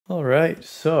All right,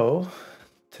 so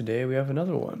today we have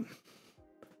another one.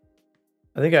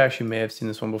 I think I actually may have seen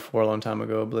this one before a long time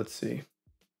ago, but let's see.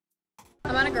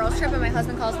 I'm on a girls trip and my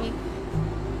husband calls me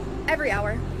every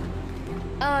hour.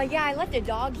 Yeah, I left the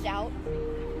dogs out.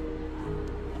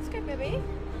 That's good, baby.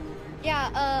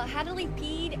 Yeah, Hadley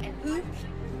peed and pooped.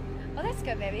 Oh, that's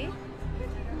good, baby.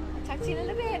 I'll talk to you in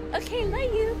a little bit. Okay, love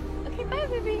you. Okay, bye,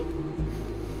 baby.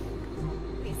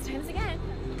 FaceTimes again.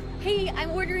 Hey,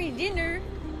 I'm ordering dinner.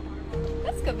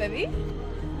 That's good, baby.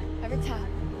 Every time.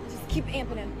 Just keep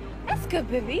amping him. That's good,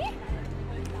 baby.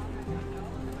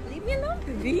 Leave me alone,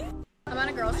 baby. I'm on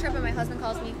a girls trip and my husband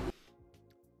calls me.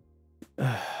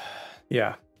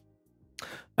 Yeah.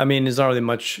 I mean, there's not really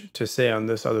much to say on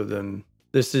this other than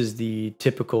this is the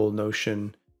typical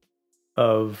notion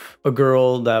of a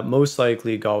girl that most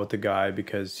likely got with the guy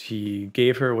because he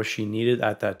gave her what she needed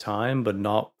at that time, but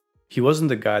he wasn't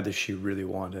the guy that she really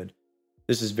wanted.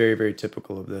 This is very, very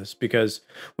typical of this because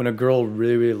when a girl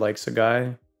really, really likes a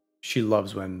guy, she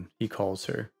loves when he calls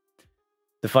her.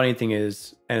 The funny thing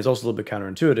is, and it's also a little bit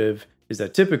counterintuitive, is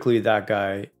that typically that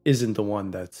guy isn't the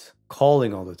one that's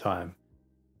calling all the time.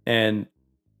 And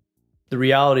the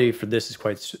reality for this is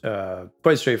quite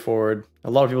straightforward.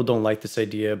 A lot of people don't like this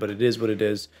idea, but it is what it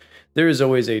is. There is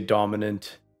always a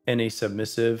dominant and a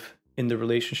submissive in the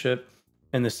relationship,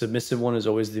 and the submissive one is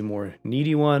always the more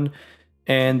needy one,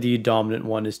 and the dominant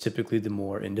one is typically the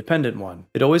more independent one.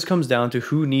 It always comes down to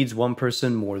who needs one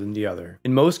person more than the other.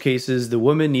 In most cases, the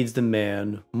woman needs the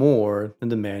man more than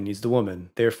the man needs the woman.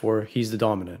 Therefore, he's the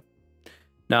dominant.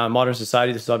 Now, in modern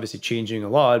society, this is obviously changing a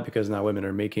lot because now women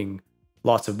are making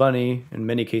lots of money, in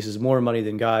many cases more money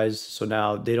than guys. So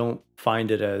now they don't find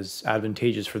it as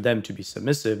advantageous for them to be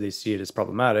submissive. They see it as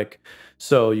problematic.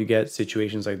 So you get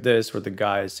situations like this where the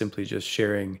guy is simply just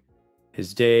sharing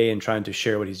his day and trying to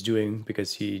share what he's doing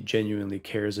because he genuinely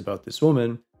cares about this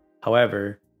woman.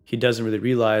 However, he doesn't really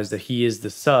realize that he is the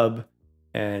sub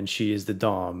and she is the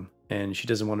dom, and she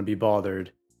doesn't want to be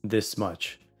bothered this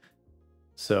much.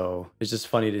 So it's just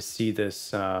funny to see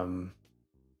this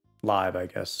live, I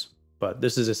guess. But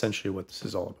this is essentially what this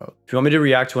is all about. If you want me to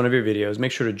react to one of your videos,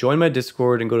 make sure to join my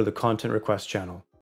Discord and go to the content request channel.